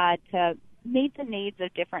really tried to meet the needs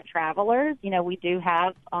of different travelers. We do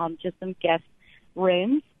have just some guest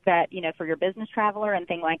rooms that, for your business traveler and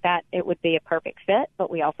things like that, it would be a perfect fit. But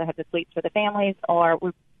we also have the suites for the families, or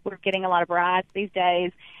we're getting a lot of brides these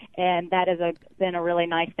days, and that has been a really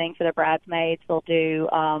nice thing for the bridesmaids. They'll do,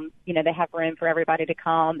 they have room for everybody to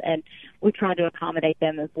come, and we try to accommodate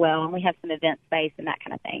them as well. And we have some event space and that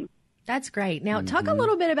kind of thing. That's great. Now, talk a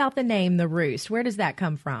little bit about the name, The Roost. Where does that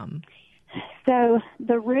come from? So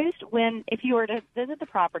the Roost, if you were to visit the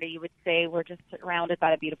property, you would see we're just surrounded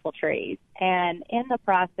by the beautiful trees. And in the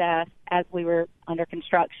process, as we were under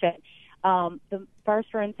construction, the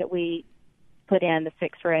first rooms that we put in, the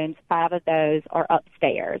 6 rooms, 5 of those are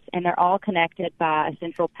upstairs, and they're all connected by a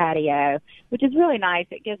central patio, which is really nice.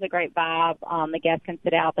 It gives a great vibe. The guests can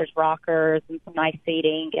sit out. There's rockers and some nice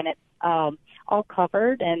seating, and it's all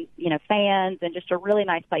covered and, fans and just a really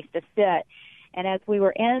nice place to sit. And as we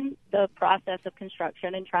were in the process of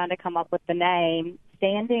construction and trying to come up with the name,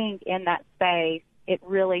 standing in that space, it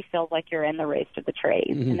really feels like you're in the roost of the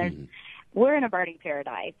trees. And we're in a birding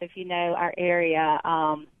paradise. If you know our area,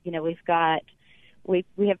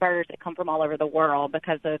 we have birds that come from all over the world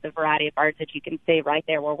because of the variety of birds that you can see right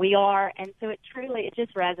there where we are. And so it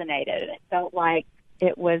just resonated. It felt like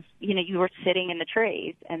it was, you were sitting in the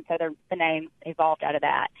trees. And so the name evolved out of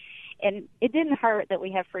that. And it didn't hurt that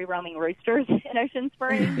we have free-roaming roosters in Ocean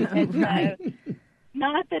Springs. And so,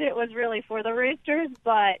 not that it was really for the roosters,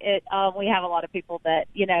 but we have a lot of people that,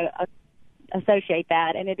 associate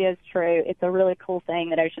that, and it is true. It's a really cool thing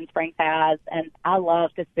that Ocean Springs has, and I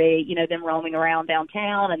love to see, them roaming around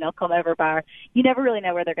downtown, and they'll come over you never really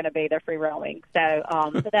know where they're going to be. They're free roaming. So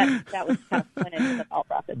that was kind of went into the thought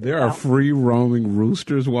process. There are free roaming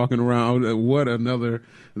roosters walking around. What another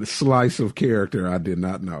slice of character I did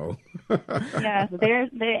not know. Yes,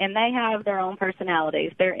 and they have their own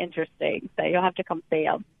personalities. They're interesting, so you'll have to come see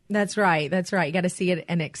them. That's right. You got to see it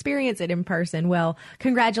and experience it in person. Well,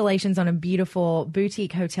 congratulations on a beautiful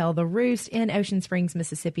boutique hotel, The Roost in Ocean Springs,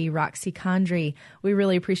 Mississippi. Roxy Condry, we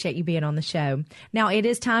really appreciate you being on the show. Now, it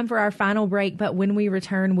is time for our final break, but when we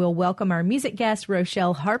return, we'll welcome our music guest,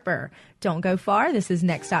 Rochelle Harper. Don't go far. This is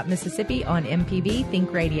Next Stop Mississippi on MPB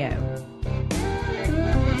Think Radio.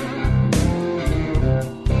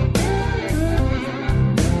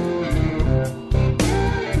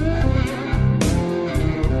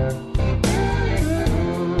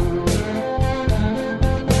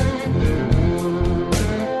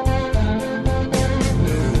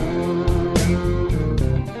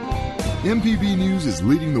 MPB News is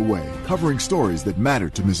leading the way, covering stories that matter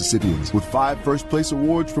to Mississippians with 5 first-place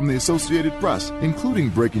awards from the Associated Press, including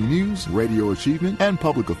breaking news, radio achievement, and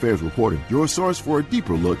public affairs reporting. Your source for a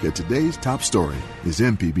deeper look at today's top story is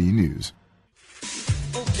MPB News.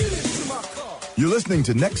 You're listening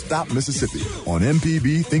to Next Stop Mississippi on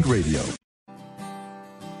MPB Think Radio.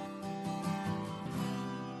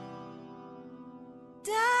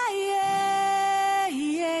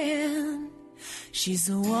 She's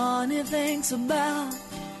the one he thinks about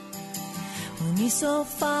when he's so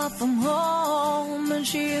far from home, and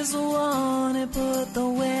she's the one who put the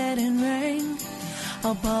wedding ring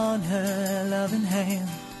upon her loving hand.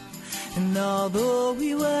 And although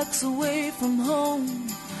he works away from home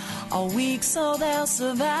all week so they'll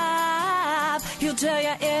survive, he'll tell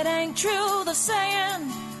you it ain't true, the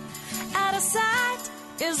saying, out of sight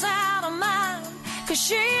is out of mind, 'cause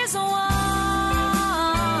she's the one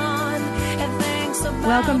that thinks about.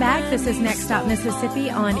 Welcome back. This is Next Stop Mississippi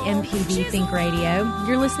on MPB Think Radio.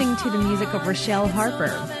 You're listening to the music of Rochelle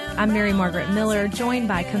Harper. I'm Mary Margaret Miller, joined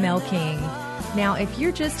by Kamel King. Now, if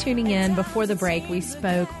you're just tuning in, before the break, we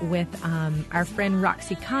spoke with our friend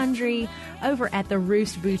Roxy Condry over at the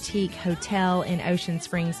Roost Boutique Hotel in Ocean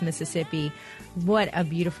Springs, Mississippi. What a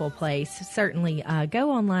beautiful place. Certainly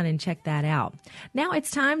go online and check that out. Now it's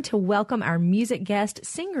time to welcome our music guest,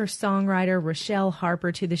 singer-songwriter Rochelle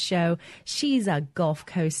Harper, to the show. She's a Gulf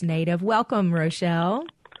Coast native. Welcome, Rochelle.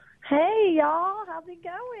 Hey, y'all. How's it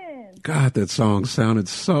going? God, that song sounded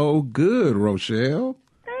so good, Rochelle.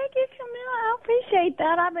 Thank you, Camilla. I appreciate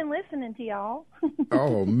that. I've been listening to y'all.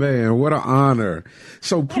 Oh, man, what an honor.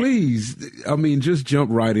 So please, I mean, just jump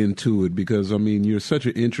right into it because, I mean, you're such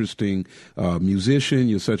an interesting musician.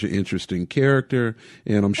 You're such an interesting character.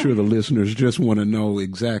 And I'm sure the listeners just want to know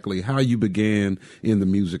exactly how you began in the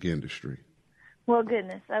music industry. Well,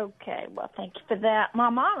 goodness. Okay. Well, thank you for that. My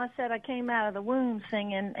mama said I came out of the womb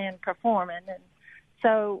singing and performing. And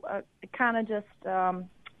so kind of just,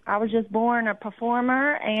 I was just born a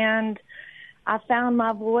performer, and I found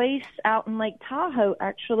my voice out in Lake Tahoe,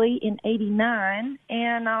 actually, in '89,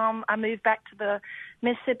 and I moved back to the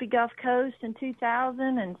Mississippi Gulf Coast in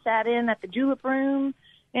 2000 and sat in at the Julep Room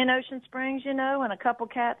in Ocean Springs, you know, and a couple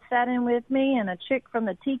cats sat in with me, and a chick from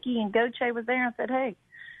the Tiki and Goche was there and said, hey,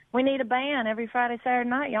 we need a band every Friday, Saturday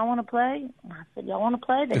night. Y'all want to play? I said, y'all want to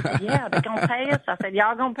play? They said, yeah. They going to pay us? I said,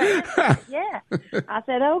 y'all going to pay us? I said, yeah. I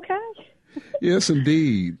said, okay. Yes,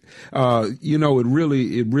 indeed. You know, it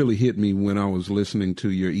really hit me when I was listening to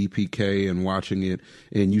your EPK and watching it,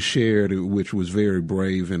 and you shared, which was very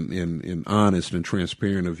brave and honest and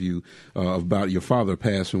transparent of you, about your father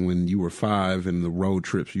passing when you were 5 and the road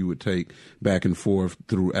trips you would take back and forth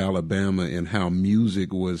through Alabama, and how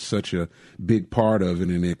music was such a big part of it,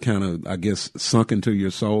 and it kind of, I guess, sunk into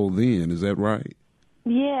your soul then. Is that right?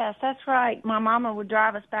 Yes, that's right. My mama would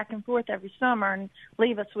drive us back and forth every summer and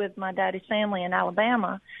leave us with my daddy's family in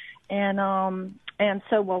Alabama. And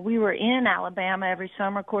so while we were in Alabama every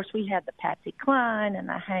summer, of course, we had the Patsy Cline and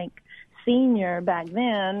the Hank Sr. back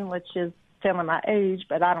then, which is telling my age,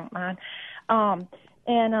 but I don't mind.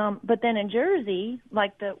 But then in Jersey,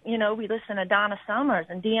 like we listen to Donna Summers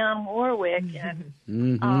and Dionne Warwick,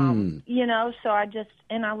 and you know, so I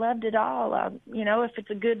loved it all. If it's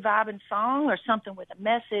a good vibing song or something with a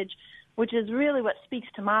message, which is really what speaks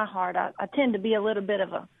to my heart. I tend to be a little bit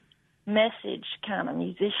of a message kind of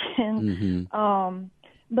musician.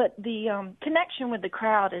 But the connection with the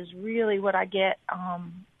crowd is really what I get.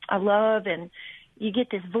 I love, and you get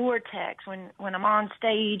this vortex when I'm on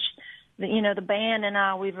stage. The band and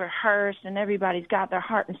I, we've rehearsed, and everybody's got their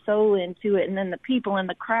heart and soul into it, and then the people in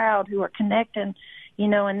the crowd who are connecting,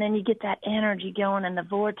 and then you get that energy going, and the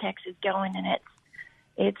vortex is going, and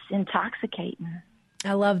it's intoxicating.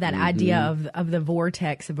 I love that idea of the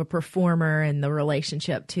vortex of a performer and the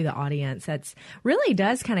relationship to the audience. That's really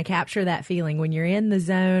does kind of capture that feeling when you're in the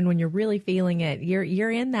zone, when you're really feeling it.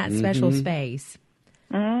 You're in that special space.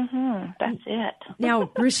 That's it.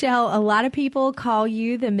 Now, Rochelle, a lot of people call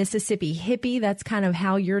you the Mississippi hippie. That's kind of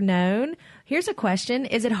how you're known. Here's a question.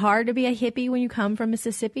 Is it hard to be a hippie when you come from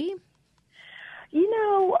Mississippi?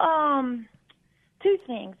 Two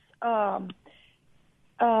things.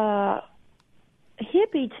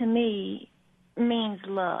 Hippie to me means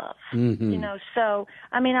love. So,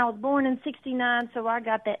 I was born in '69, so I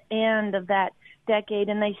got the end of that decade,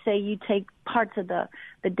 and they say you take parts of the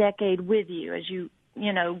decade with you as you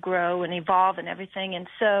grow and evolve and everything. And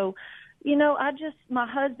so, my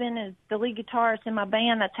husband is the lead guitarist in my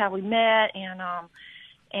band. That's how we met.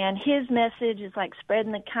 And his message is like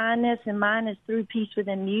spreading the kindness, and mine is through peace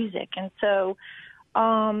within music. And so,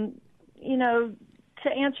 to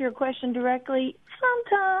answer your question directly,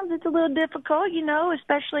 sometimes it's a little difficult,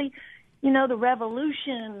 especially, the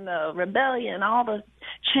revolution, the rebellion, all the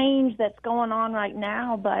change that's going on right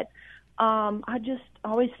now. But I just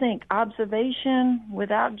always think observation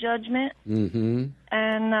without judgment. And,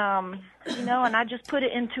 and I just put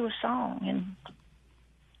it into a song and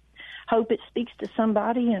hope it speaks to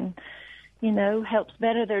somebody and, helps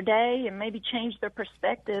better their day and maybe change their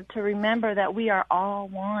perspective to remember that we are all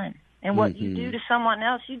one. And what you do to someone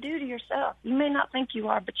else, you do to yourself. You may not think you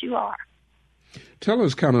are, but you are. Tell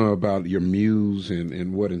us kind of about your muse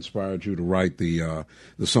and what inspired you to write the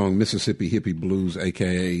song Mississippi Hippie Blues,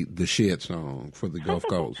 a.k.a. the Shed Song for the Gulf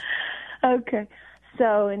Coast. Okay.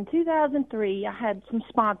 So in 2003, I had some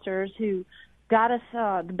sponsors who got us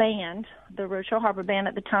the band. The Rochelle Harbor Band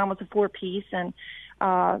at the time was a 4-piece, and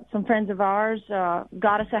some friends of ours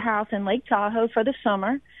got us a house in Lake Tahoe for the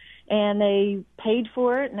summer, and they paid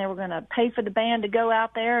for it, and they were going to pay for the band to go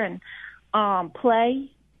out there and play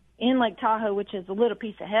in Lake Tahoe, which is a little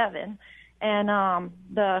piece of heaven. And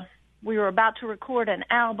we were about to record an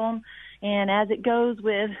album, and as it goes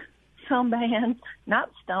with some bands, not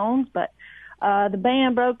Stones, but the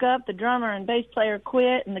band broke up, the drummer and bass player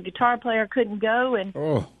quit, and the guitar player couldn't go. And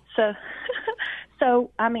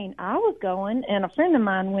so, I mean, I was going, and a friend of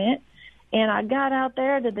mine went, and I got out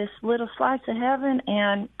there to this little slice of heaven,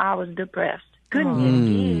 and I was depressed. Couldn't get a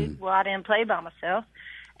gig. Well, I didn't play by myself.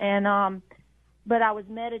 And but I was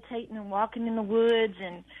meditating and walking in the woods,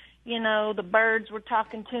 and, you know, the birds were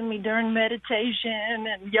talking to me during meditation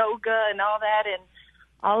and yoga and all that. And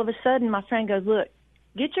all of a sudden, my friend goes, look,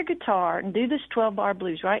 get your guitar and do this 12-bar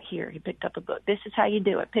blues right here. He picked up a book. This is how you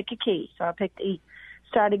do it. Pick a key. So I picked E.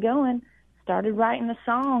 Started going, started writing the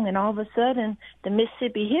song, and all of a sudden, the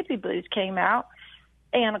Mississippi Hippie Blues came out.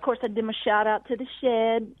 And, of course, I did my shout-out to the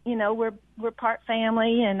Shed. You know, we're part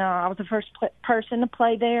family, and I was the first person to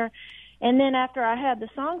play there. And then after I had the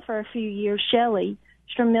song for a few years, Shelley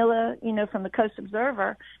Stramilla, you know, from the Coast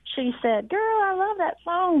Observer, she said, girl, I love that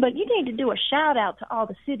song, but you need to do a shout-out to all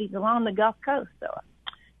the cities along the Gulf Coast. So I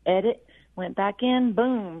edit, went back in,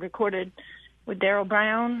 boom, recorded with Daryl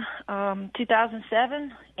Brown,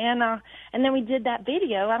 2007. And then we did that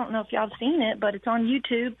video. I don't know if y'all have seen it, but it's on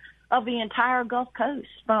YouTube, of the entire Gulf Coast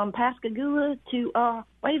from Pascagoula to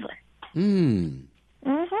Waveland.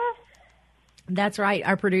 That's right.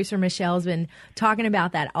 Our producer, Michelle's been talking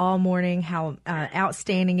about that all morning, how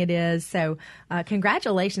outstanding it is. So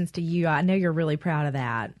congratulations to you. I know you're really proud of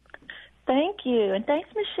that. Thank you. And thanks,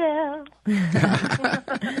 Michelle.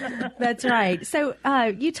 That's right. So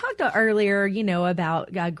you talked earlier, you know,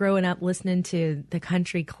 about growing up listening to the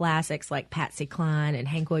country classics like Patsy Cline and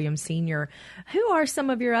Hank Williams Sr. Who are some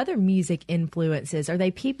of your other music influences? Are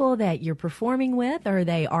they people that you're performing with? Or are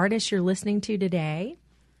they artists you're listening to today?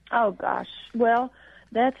 Oh, gosh. Well,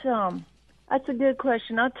 that's a good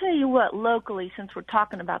question. I'll tell you what, locally, since we're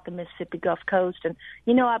talking about the Mississippi Gulf Coast, and,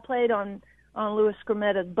 you know, I played on Louis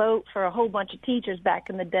Scremetta's boat for a whole bunch of teachers back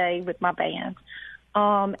in the day with my band.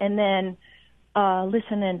 And then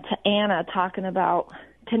listening to Anna talking about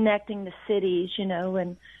connecting the cities, you know,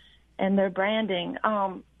 and their branding.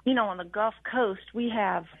 You know, on the Gulf Coast, we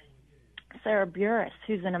have Sarah Burris,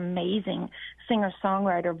 who's an amazing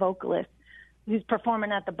singer-songwriter, vocalist, who's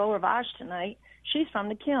performing at the Beau Rivage tonight. She's from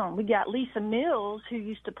the Kiln. We got Lisa Mills, who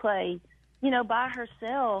used to play, you know, by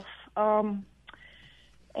herself. And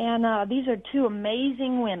these are two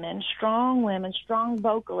amazing women, strong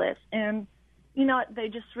vocalists. And, you know, they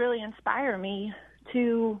just really inspire me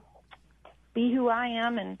to be who I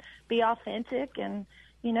am and be authentic and,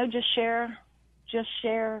 you know, just share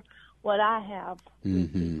what I have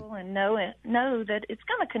with people and know that it's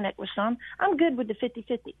going to connect with some. I'm good with the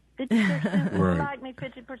 50-50. 50% Right. like me,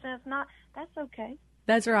 50% not. That's okay.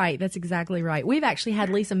 That's right. That's exactly right. We've actually had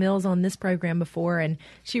Lisa Mills on this program before, and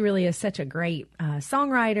she really is such a great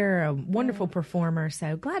songwriter, a wonderful performer.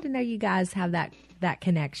 So glad to know you guys have that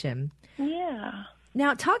connection. Yeah.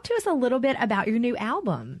 Now, talk to us a little bit about your new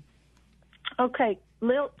album. Okay,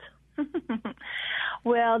 Lilt.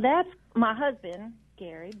 Well, that's my husband,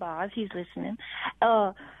 Gary Boz. He's listening.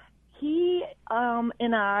 He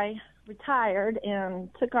and I retired and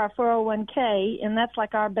took our 401k, and that's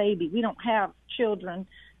like our baby. We don't have children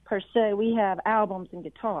per se. We have albums and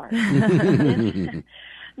guitars.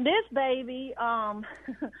 This baby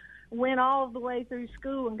went all the way through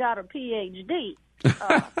school and got her PhD.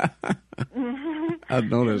 I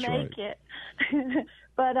know that's right. It.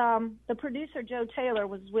 But the producer, Joe Taylor,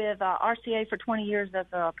 was with RCA for 20 years as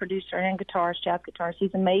a producer and guitarist, jazz guitarist.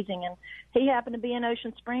 He's amazing. And he happened to be in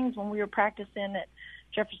Ocean Springs when we were practicing at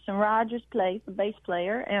Jefferson Rogers' place, the bass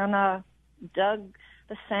player, and dug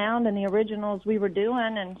the sound and the originals we were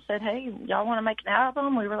doing and said, hey, y'all want to make an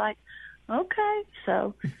album? We were like, okay.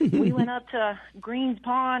 So we went up to Greens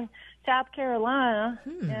Pond, South Carolina,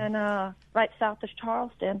 and right south of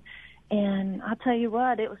Charleston. And I'll tell you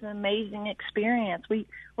what, it was an amazing experience. We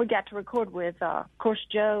got to record with, of course,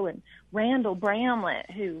 Joe and Randall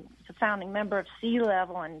Bramlett, who is a founding member of Sea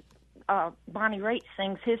Level, and Bonnie Raitt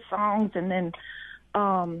sings his songs, and then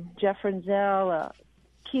Jeff Renzel,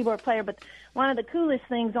 keyboard player. But one of the coolest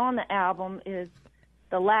things on the album is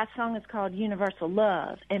the last song is called Universal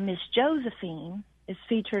Love, and Miss Josephine is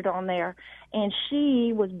featured on there, and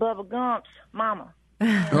she was Bubba Gump's mama.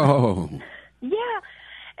 Oh.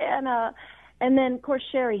 Yeah. And then, of course,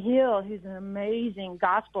 Sherry Hill, who's an amazing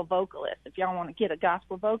gospel vocalist. If y'all want to get a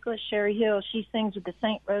gospel vocalist, Sherry Hill, she sings with the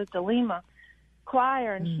St. Rose de Lima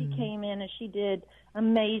choir, and she came in and she did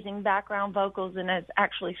amazing background vocals and is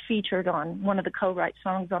actually featured on one of the co-write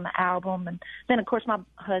songs on the album. And then, of course, my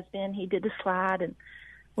husband, he did the slide and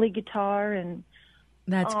lead guitar. And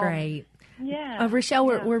that's great. Yeah. Rochelle,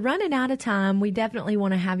 we're running out of time. We definitely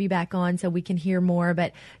want to have you back on so we can hear more.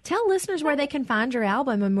 But tell listeners where they can find your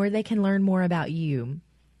album and where they can learn more about you.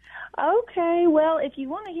 Okay. Well, if you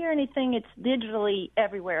want to hear anything, it's digitally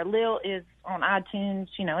everywhere. Lil is on iTunes,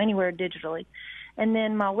 anywhere digitally. And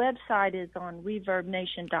then my website is on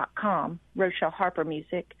ReverbNation.com, Rochelle Harper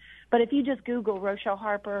Music. But if you just Google Rochelle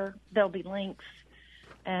Harper, there'll be links.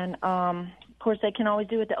 And, of course, they can always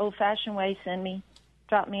do it the old-fashioned way,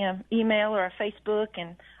 drop me an email or a Facebook,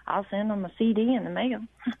 and I'll send them a CD in the mail.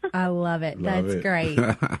 I love it. That's great.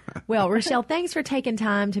 Well, Rochelle, thanks for taking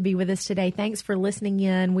time to be with us today. Thanks for listening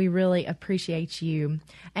in. We really appreciate you.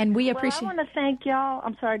 And we appreciate... I want to thank y'all.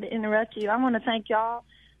 I'm sorry to interrupt you. I want to thank y'all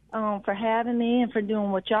for having me and for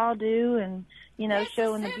doing what y'all do and,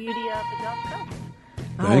 showing the beauty of the Gulf Coast.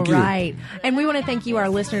 All right. And we want to thank you, our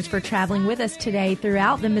listeners, for traveling with us today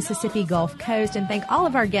throughout the Mississippi Gulf Coast, and thank all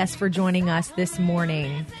of our guests for joining us this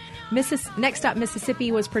morning. Next Stop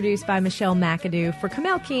Mississippi was produced by Michelle McAdoo. For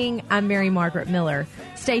Kamel King, I'm Mary Margaret Miller.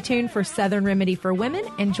 Stay tuned for Southern Remedy for Women,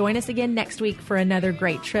 and join us again next week for another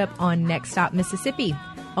great trip on Next Stop Mississippi,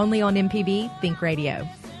 only on MPB Think Radio.